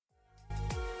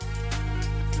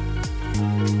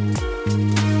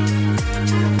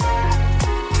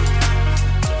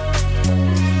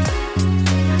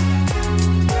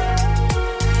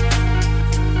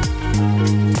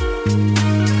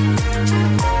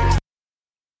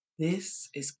This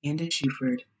is Candace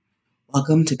Shuford.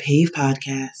 Welcome to PAVE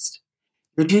Podcast.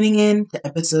 You're tuning in to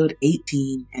episode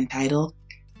 18 entitled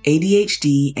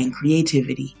ADHD and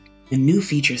Creativity, the new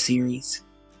feature series.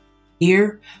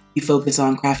 Here, we focus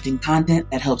on crafting content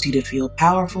that helps you to feel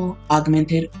powerful,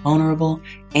 augmented, vulnerable,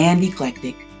 and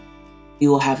eclectic. We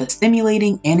will have a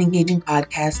stimulating and engaging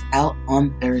podcast out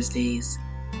on Thursdays.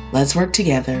 Let's work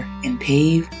together and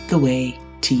pave the way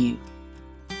to you.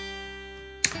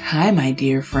 Hi, my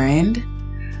dear friend.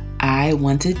 I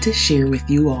wanted to share with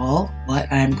you all what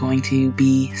I'm going to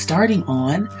be starting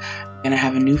on. I'm going to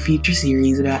have a new feature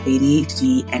series about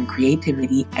ADHD and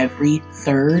creativity every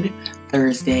third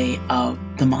Thursday of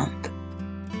the month.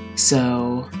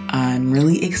 So I'm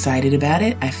really excited about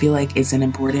it. I feel like it's an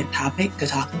important topic to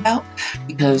talk about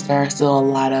because there are still a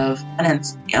lot of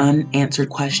unanswered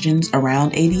questions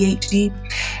around ADHD,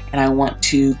 and I want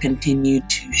to continue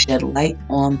to shed light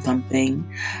on something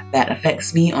that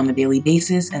affects me on a daily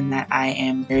basis and that I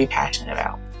am very passionate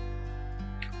about.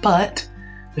 But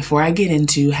before I get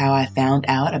into how I found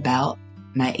out about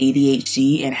my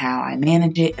ADHD and how I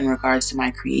manage it in regards to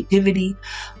my creativity,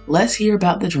 let's hear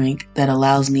about the drink that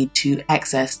allows me to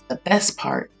access the best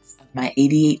parts of my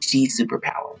ADHD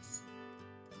superpowers.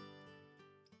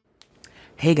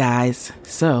 Hey guys,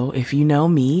 so if you know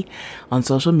me on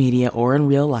social media or in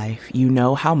real life, you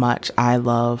know how much I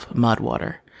love mud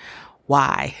water.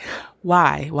 Why?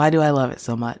 Why do I love it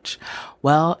so much?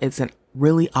 Well, it's a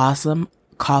really awesome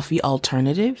coffee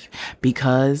alternative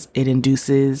because it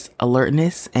induces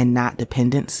alertness and not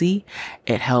dependency.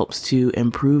 It helps to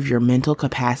improve your mental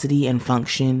capacity and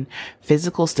function,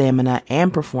 physical stamina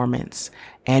and performance,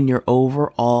 and your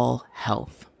overall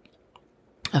health.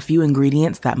 A few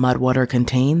ingredients that mud water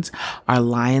contains are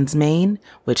lion's mane,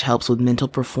 which helps with mental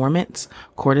performance,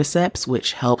 cordyceps,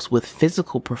 which helps with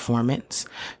physical performance,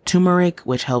 turmeric,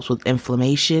 which helps with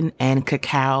inflammation, and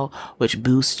cacao, which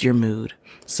boosts your mood.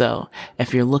 So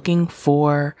if you're looking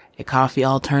for a coffee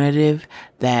alternative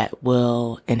that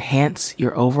will enhance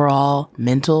your overall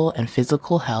mental and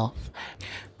physical health,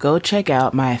 go check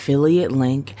out my affiliate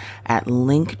link at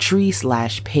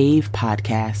linktree/PAVE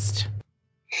podcast.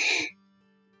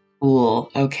 Cool.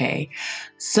 Okay.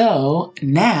 So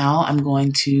now I'm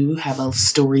going to have a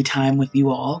story time with you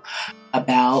all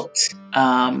about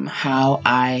how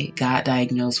I got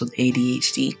diagnosed with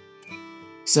ADHD.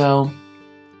 So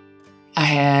I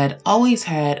had always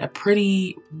had a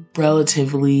pretty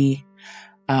relatively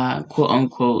quote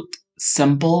unquote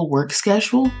simple work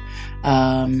schedule.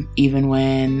 Even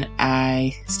when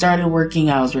I started working,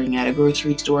 I was working at a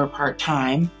grocery store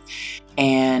part-time.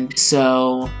 And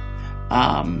so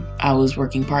I was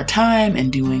working part-time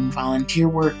and doing volunteer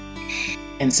work.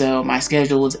 And so my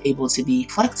schedule was able to be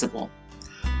flexible.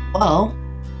 Well,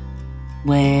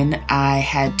 when I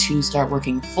had to start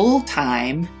working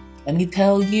full-time, let me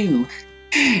tell you,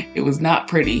 it was not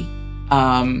pretty.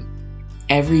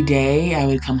 Every day I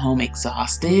would come home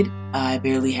exhausted. I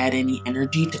barely had any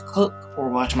energy to cook or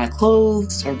wash my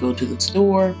clothes or go to the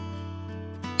store.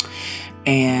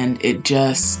 And it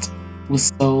just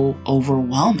was so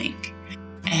overwhelming.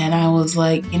 And I was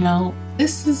like,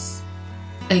 this is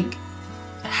like,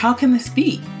 how can this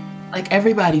be? Like,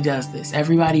 everybody does this.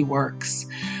 Everybody works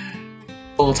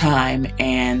full time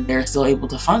and they're still able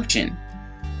to function.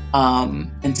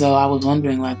 And so I was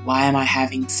wondering, like, why am I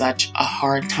having such a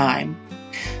hard time?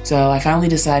 So I finally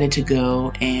decided to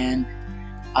go and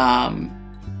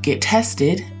get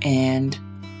tested, and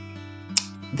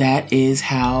that is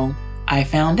how I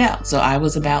found out. So I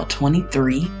was about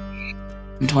 23.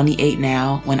 I'm 28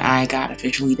 now when I got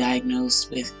officially diagnosed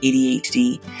with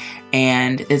ADHD.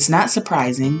 And it's not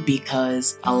surprising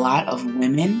because a lot of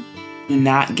women do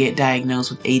not get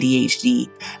diagnosed with ADHD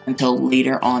until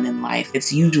later on in life.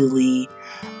 It's usually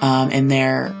in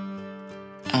their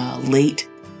late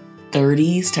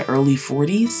 30s to early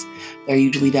 40s. They're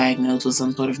usually diagnosed with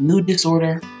some sort of mood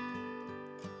disorder.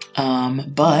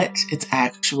 But it's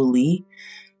actually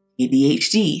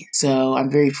ADHD. So I'm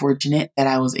very fortunate that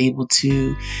I was able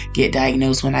to get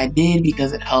diagnosed when I did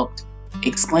because it helped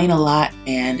explain a lot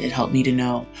and it helped me to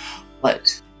know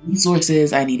what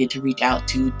resources I needed to reach out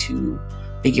to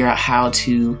figure out how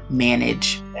to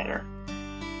manage better.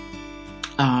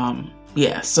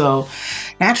 So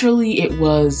naturally it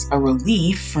was a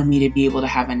relief for me to be able to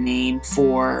have a name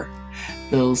for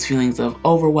those feelings of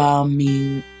overwhelm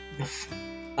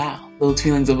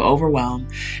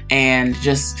and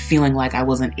just feeling like I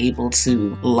wasn't able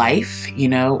to life,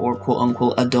 or quote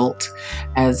unquote adult,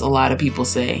 as a lot of people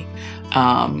say.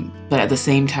 But at the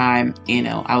same time,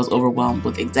 I was overwhelmed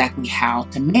with exactly how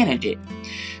to manage it.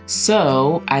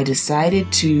 So I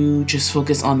decided to just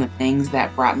focus on the things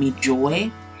that brought me joy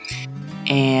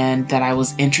and that I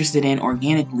was interested in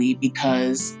organically,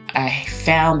 because I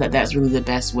found that that's really the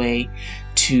best way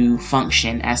to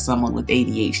function as someone with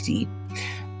ADHD.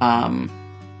 A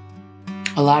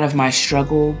lot of my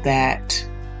struggle that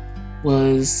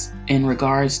was in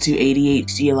regards to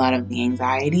ADHD, a lot of the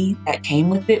anxiety that came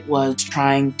with it was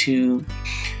trying to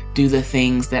do the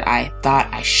things that I thought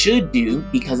I should do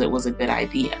because it was a good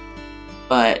idea.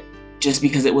 But just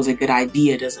because it was a good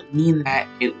idea doesn't mean that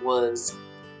it was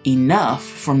enough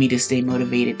for me to stay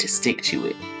motivated to stick to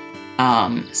it.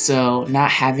 So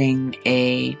not having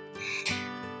a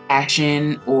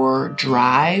passion or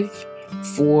drive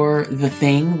for the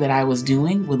thing that I was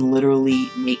doing would literally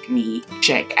make me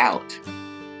check out.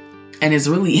 And it's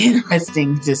really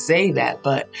interesting to say that,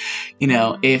 but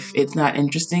if it's not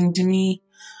interesting to me,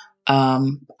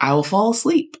 I will fall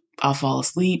asleep.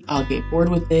 I'll get bored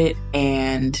with it.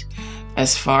 And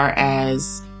as far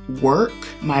as work,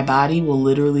 my body will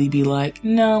literally be like,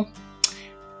 no,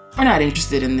 we're not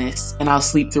interested in this. And I'll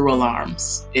sleep through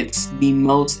alarms. It's the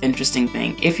most interesting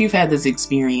thing. If you've had this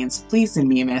experience, please send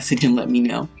me a message and let me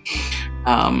know.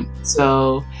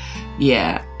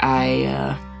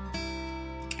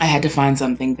 I had to find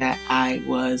something that I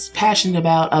was passionate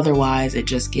about. Otherwise, it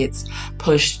just gets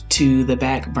pushed to the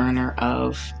back burner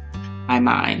of my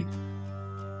mind.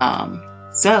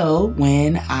 So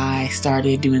when I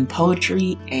started doing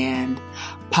poetry and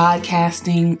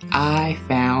podcasting, I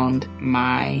found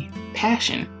my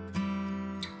passion.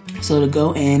 So to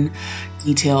go in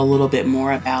detail a little bit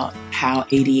more about how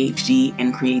ADHD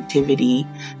and creativity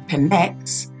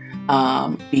connects,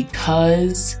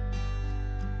 because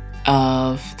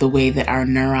of the way that our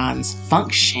neurons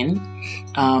function,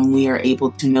 we are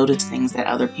able to notice things that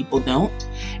other people don't.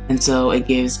 And so it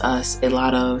gives us a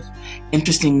lot of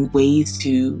interesting ways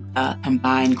to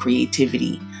combine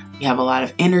creativity. We have a lot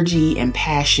of energy and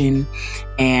passion,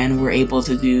 and we're able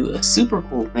to do a super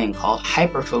cool thing called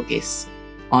hyperfocus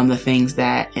on the things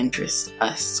that interest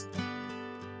us.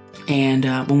 And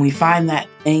when we find that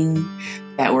thing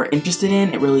that we're interested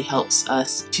in, it really helps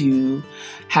us to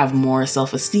have more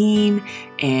self-esteem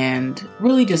and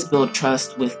really just build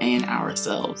trust within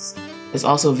ourselves. It's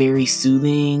also very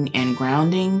soothing and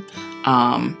grounding,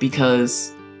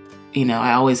 because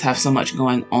I always have so much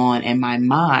going on in my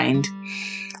mind.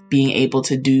 Being able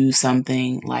to do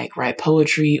something like write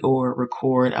poetry or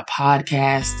record a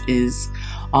podcast is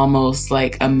almost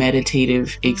like a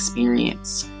meditative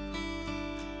experience.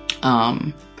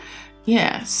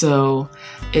 So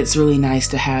it's really nice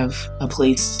to have a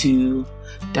place to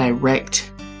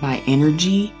direct my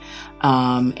energy,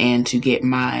 and to get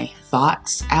my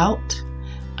thoughts out.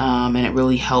 And it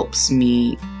really helps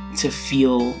me to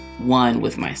feel one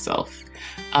with myself.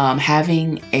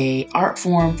 Having a art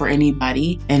form for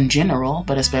anybody in general,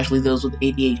 but especially those with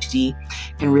ADHD,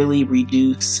 can really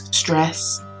reduce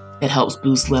stress. It helps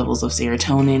boost levels of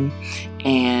serotonin.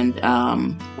 And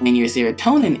when your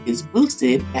serotonin is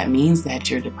boosted, that means that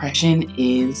your depression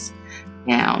is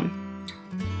down.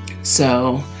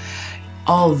 So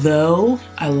although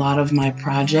a lot of my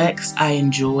projects I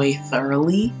enjoy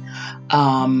thoroughly,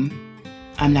 I'm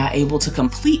not able to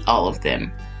complete all of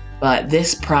them. But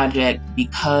this project,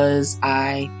 because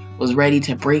I was ready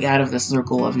to break out of the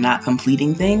circle of not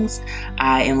completing things,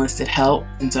 I enlisted help.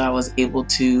 And so I was able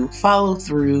to follow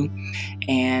through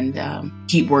and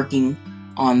keep working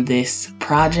on this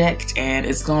project. And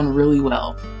it's gone really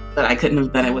well, but I couldn't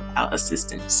have done it without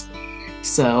assistance.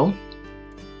 So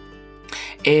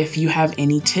if you have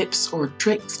any tips or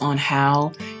tricks on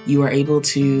how you are able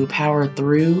to power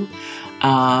through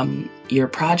your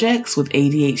projects with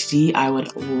ADHD, I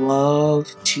would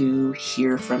love to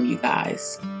hear from you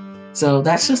guys. So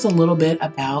that's just a little bit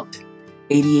about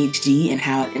ADHD and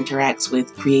how it interacts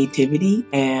with creativity,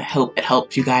 and I hope it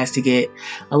helps you guys to get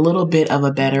a little bit of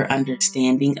a better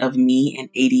understanding of me and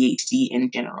ADHD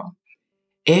in general.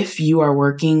 If you are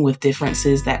working with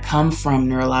differences that come from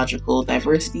neurological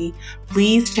diversity,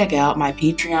 please check out my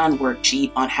Patreon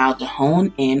worksheet on how to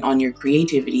hone in on your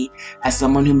creativity as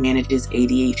someone who manages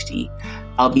ADHD.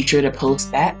 I'll be sure to post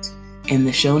that in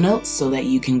the show notes so that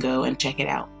you can go and check it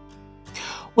out.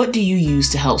 What do you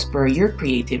use to help spur your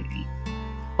creativity?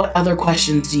 What other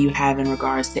questions do you have in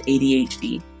regards to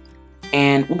ADHD?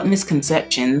 And what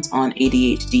misconceptions on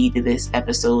ADHD did this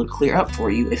episode clear up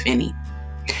for you, if any?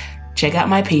 Check out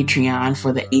my Patreon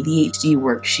for the ADHD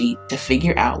worksheet to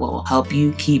figure out what will help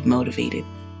you keep motivated.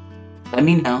 Let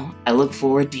me know. I look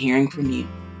forward to hearing from you.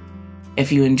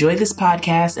 If you enjoy this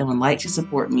podcast and would like to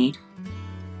support me,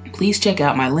 please check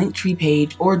out my Linktree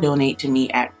page or donate to me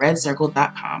at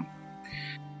redcircle.com.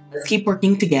 Let's keep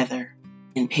working together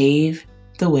and pave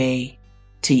the way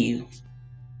to you.